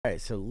All right,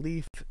 so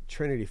Leaf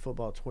Trinity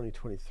Football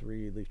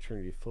 2023, Leaf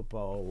Trinity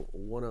Football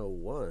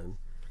 101.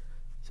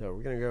 So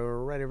we're going to go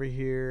right over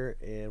here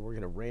and we're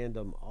going to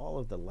random all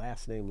of the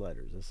last name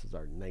letters. This is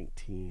our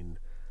 19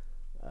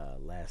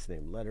 last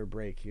name letter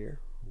break here.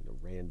 We're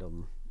going to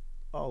random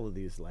all of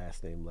these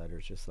last name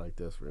letters just like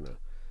this. We're going to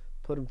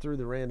put them through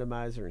the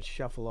randomizer and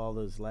shuffle all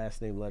those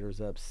last name letters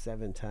up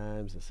 7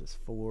 times. This is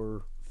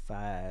 4,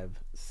 5,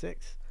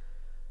 6,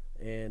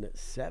 and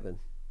 7.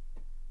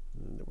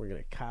 And we're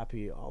going to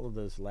copy all of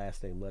those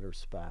last name letter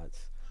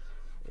spots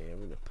and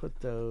we're going to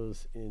put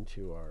those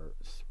into our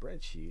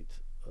spreadsheet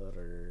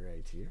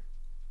right here.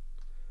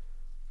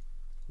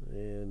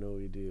 And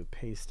we do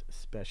paste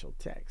special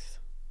text.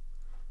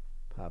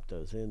 Pop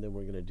those in. Then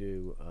we're going to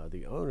do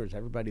the owners,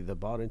 everybody that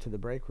bought into the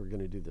break, we're going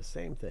to do the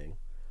same thing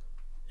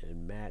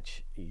and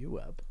match you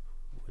up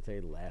with a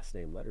last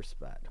name letter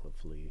spot.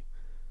 Hopefully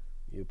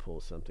you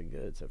pull something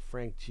good. So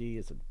Frank G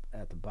is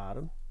at the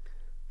bottom.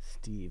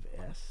 Steve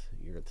S,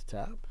 you're at the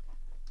top.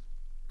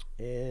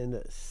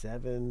 And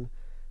 7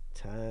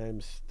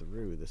 times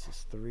through. This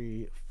is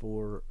 3,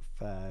 4,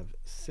 5,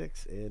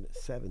 6, and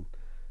 7.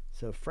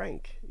 So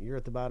Frank, you're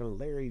at the bottom.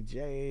 Larry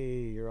J,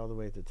 you're all the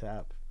way at the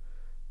top.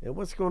 And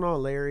what's going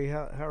on, Larry?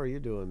 How are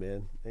you doing,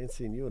 man? I ain't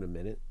seen you in a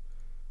minute.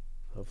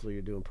 Hopefully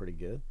you're doing pretty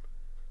good.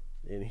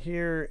 And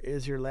here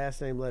is your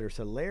last name letter.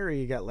 So Larry,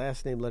 you got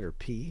last name letter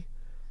P.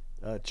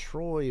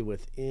 Troy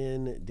with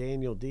N.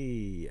 Daniel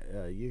D.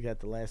 You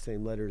got the last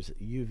name letters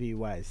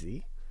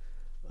UVYZ.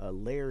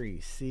 Larry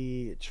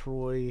C.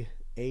 Troy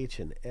H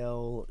and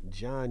L.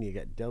 John, you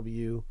got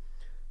W.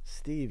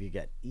 Steve, you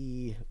got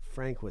E.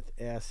 Frank with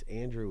S.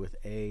 Andrew with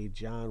A.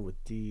 John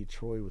with D.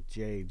 Troy with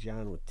J.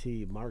 John with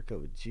T. Marco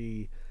with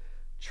G.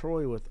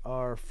 Troy with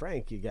R.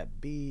 Frank, you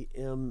got B,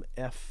 M,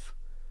 F,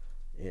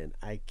 and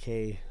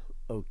IKOQ.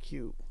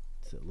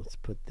 So let's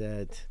put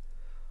that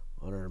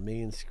on our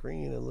main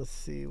screen and let's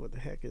see what the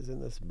heck is in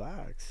this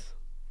box.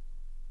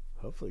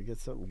 Hopefully get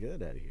something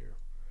good out of here.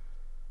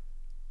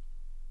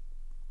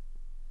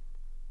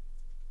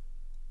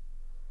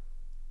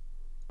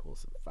 Pull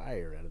some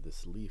fire out of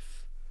this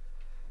Leaf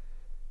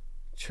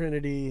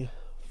Trinity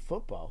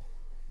football.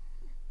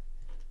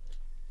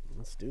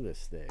 Let's do this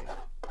thing.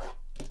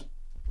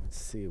 Let's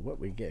see what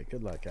we get.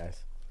 Good luck,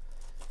 guys.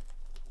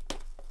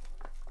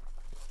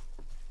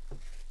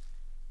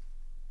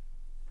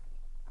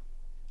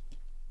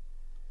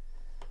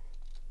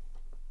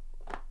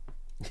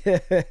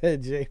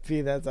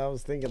 JP, I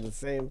was thinking the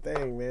same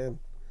thing, man.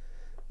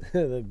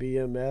 The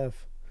BMF.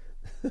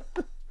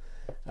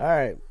 All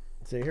right,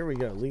 so here we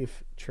go.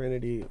 Leaf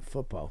Trinity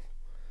football.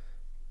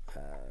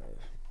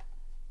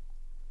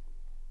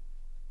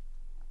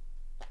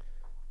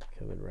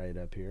 Coming right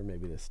up here.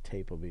 Maybe this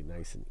tape will be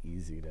nice and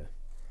easy to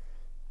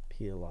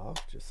peel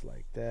off, just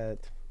like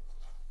that.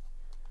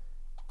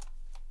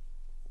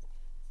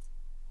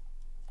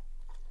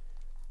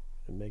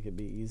 And make it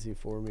be easy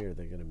for me, or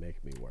they're going to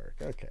make me work.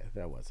 Okay,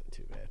 that wasn't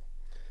too bad.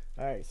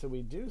 All right, so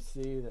we do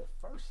see that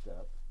first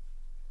up,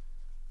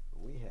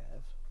 we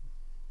have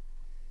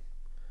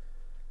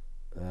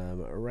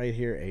right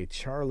here a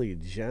Charlie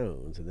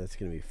Jones, and that's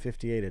going to be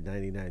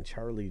 58/99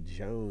 Charlie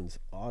Jones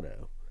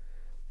auto.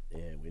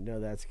 And we know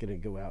that's going to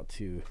go out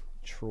to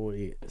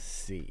Troy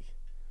C.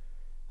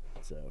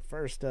 So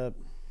first up,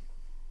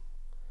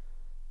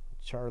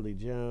 Charlie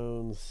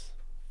Jones,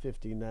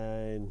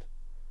 59/99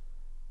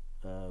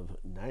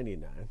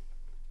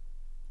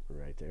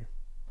 right there.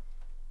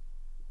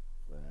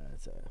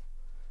 It's a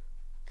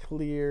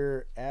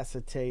clear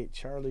acetate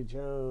Charlie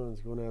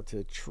Jones going out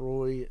to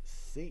Troy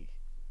C.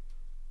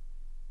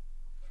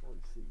 Troy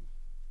C.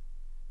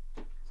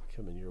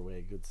 Coming your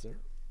way, good sir.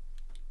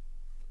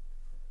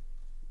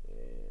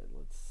 And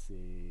let's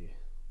see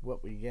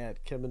what we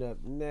got coming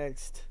up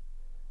next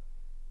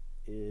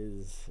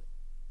is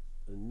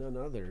none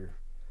other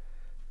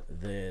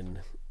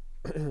than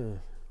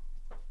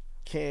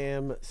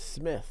Cam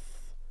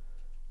Smith,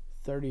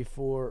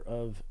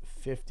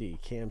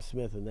 34/50 Cam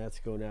Smith, and that's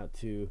going out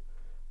to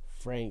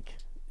Frank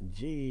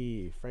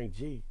G. Frank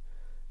G,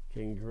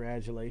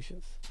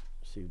 congratulations.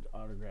 Received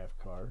autograph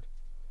card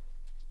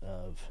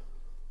of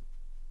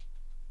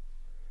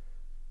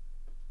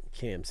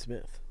Cam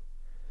Smith.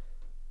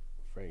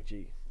 Frank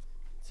G.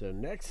 So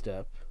next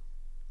up,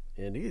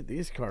 and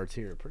these cards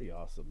here are pretty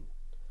awesome.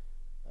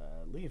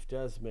 Leaf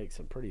does make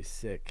some pretty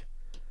sick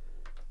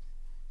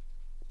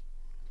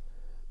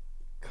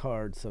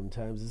cards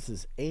sometimes. This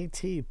is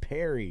A.T.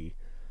 Perry,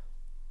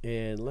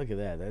 and look at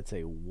that. That's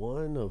a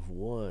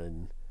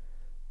 1/1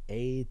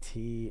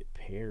 A.T.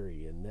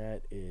 Perry, and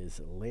that is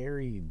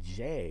Larry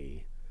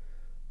J.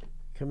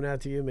 Coming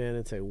out to you, man.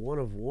 It's a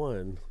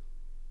 1/1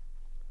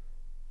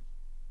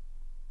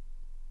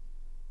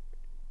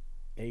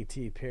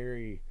 A.T.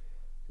 Perry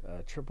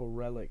triple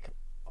relic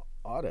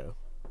auto.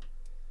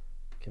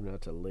 Coming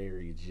out to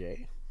Larry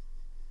J.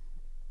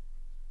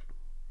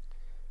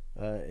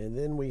 And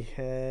then we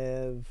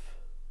have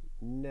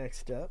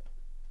next up,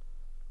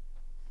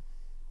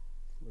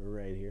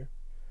 right here,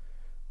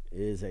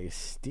 is a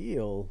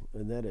steal,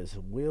 and that is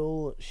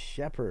Will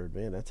Shepherd.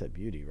 Man, that's a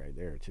beauty right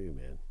there, too,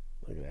 man.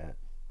 Look at that.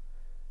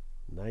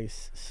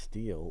 Nice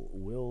steal,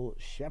 Will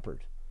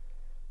Shepherd.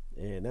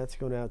 And that's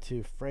going out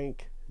to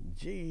Frank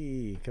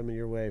G. Coming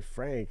your way,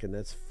 Frank. And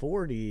that's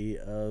 40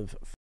 of...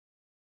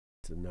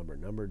 It's a number.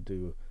 Numbered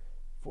to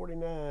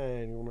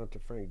 49. Going out to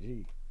Frank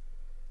G.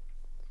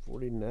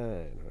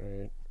 49. All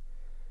right.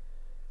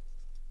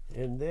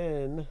 And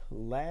then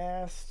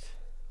last,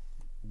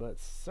 but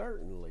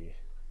certainly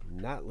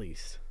not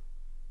least,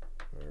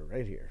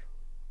 right here,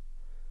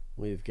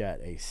 we've got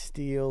a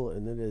steal,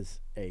 and it is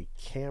a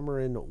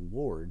Cameron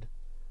Ward.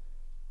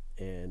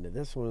 And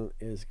this one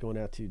is going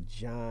out to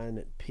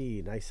John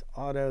P. Nice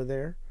auto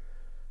there.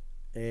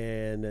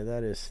 And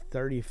that is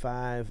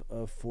 35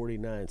 of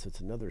 49. So it's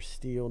another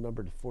steal,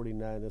 number to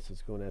 49. This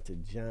is going out to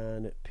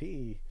John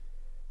P.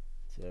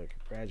 So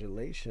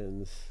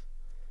congratulations.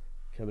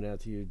 Coming out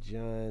to you,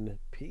 John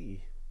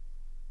P.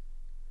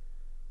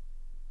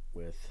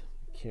 with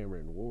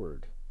Cameron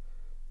Ward.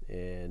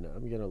 And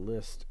I'm going to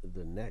list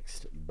the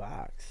next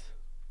box.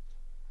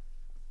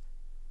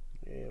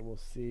 And we'll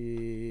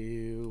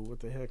see what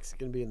the heck's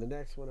going to be in the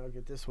next one. I'll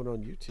get this one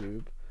on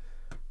YouTube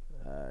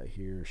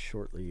here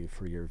shortly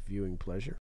for your viewing pleasure.